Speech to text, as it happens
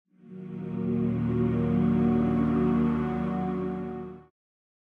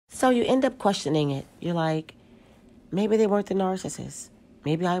So you end up questioning it. You're like, maybe they weren't the narcissist.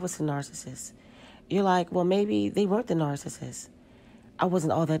 Maybe I was the narcissist. You're like, well, maybe they weren't the narcissist. I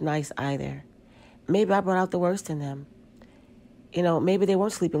wasn't all that nice either. Maybe I brought out the worst in them. You know, maybe they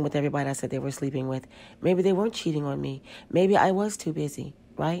weren't sleeping with everybody I said they were sleeping with. Maybe they weren't cheating on me. Maybe I was too busy,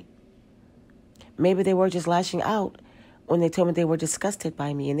 right? Maybe they were just lashing out when they told me they were disgusted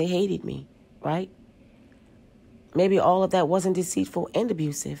by me and they hated me, right? Maybe all of that wasn't deceitful and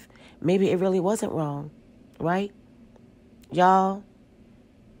abusive. Maybe it really wasn't wrong, right? Y'all,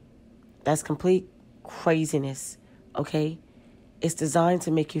 that's complete craziness, okay? It's designed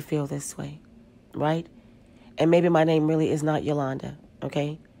to make you feel this way, right? And maybe my name really is not Yolanda,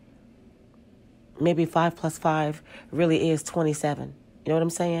 okay? Maybe 5 plus 5 really is 27. You know what I'm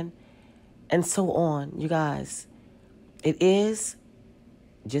saying? And so on, you guys. It is,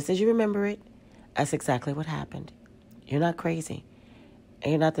 just as you remember it, that's exactly what happened. You're not crazy.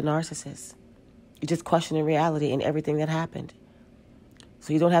 And you're not the narcissist. You're just questioning reality and everything that happened.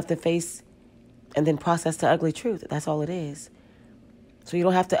 So you don't have to face and then process the ugly truth. That's all it is. So you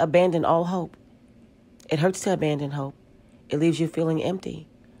don't have to abandon all hope. It hurts to abandon hope. It leaves you feeling empty.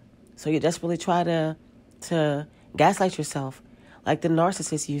 So you desperately try to gaslight yourself like the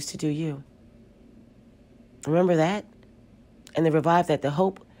narcissist used to do you. Remember that? And then revive that, the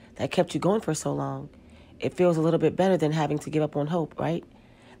hope that kept you going for so long. It feels a little bit better than having to give up on hope, right?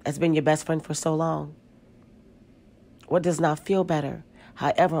 That's been your best friend for so long. What does not feel better,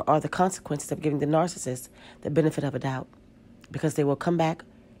 however, are the consequences of giving the narcissist the benefit of a doubt, because they will come back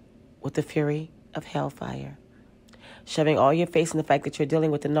with the fury of hellfire, shoving all your face in the fact that you're dealing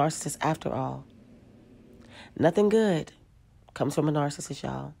with the narcissist after all. Nothing good comes from a narcissist,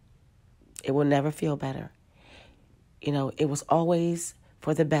 y'all. It will never feel better. You know, it was always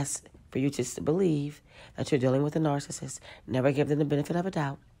for the best for you just to believe that you're dealing with a narcissist. Never give them the benefit of a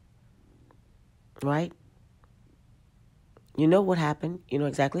doubt. Right? You know what happened. You know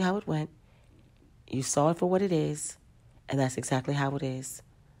exactly how it went. You saw it for what it is. And that's exactly how it is.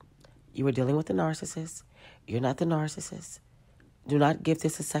 You were dealing with a narcissist. You're not the narcissist. Do not give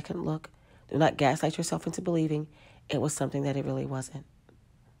this a second look. Do not gaslight yourself into believing it was something that it really wasn't.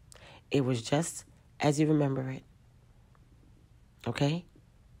 It was just as you remember it. Okay?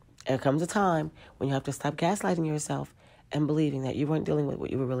 There comes a time when you have to stop gaslighting yourself and believing that you weren't dealing with what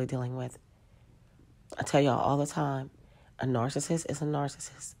you were really dealing with. I tell y'all all the time, a narcissist is a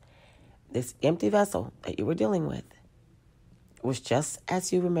narcissist. This empty vessel that you were dealing with was just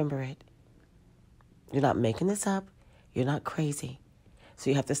as you remember it. You're not making this up. You're not crazy.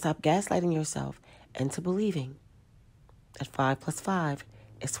 So you have to stop gaslighting yourself into believing that 5 plus 5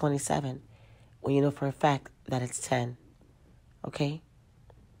 is 27 when you know for a fact that it's 10. Okay?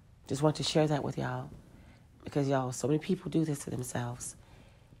 Just want to share that with y'all. Because y'all, so many people do this to themselves.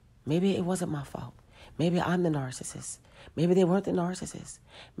 Maybe it wasn't my fault. Maybe I'm the narcissist. Maybe they weren't the narcissist.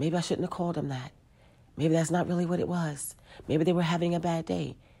 Maybe I shouldn't have called them that. Maybe that's not really what it was. Maybe they were having a bad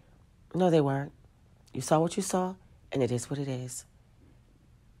day. No, they weren't. You saw what you saw, and it is what it is.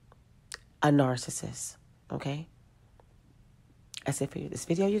 A narcissist. Okay? That's it for this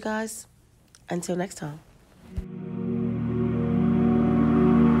video, you guys. Until next time.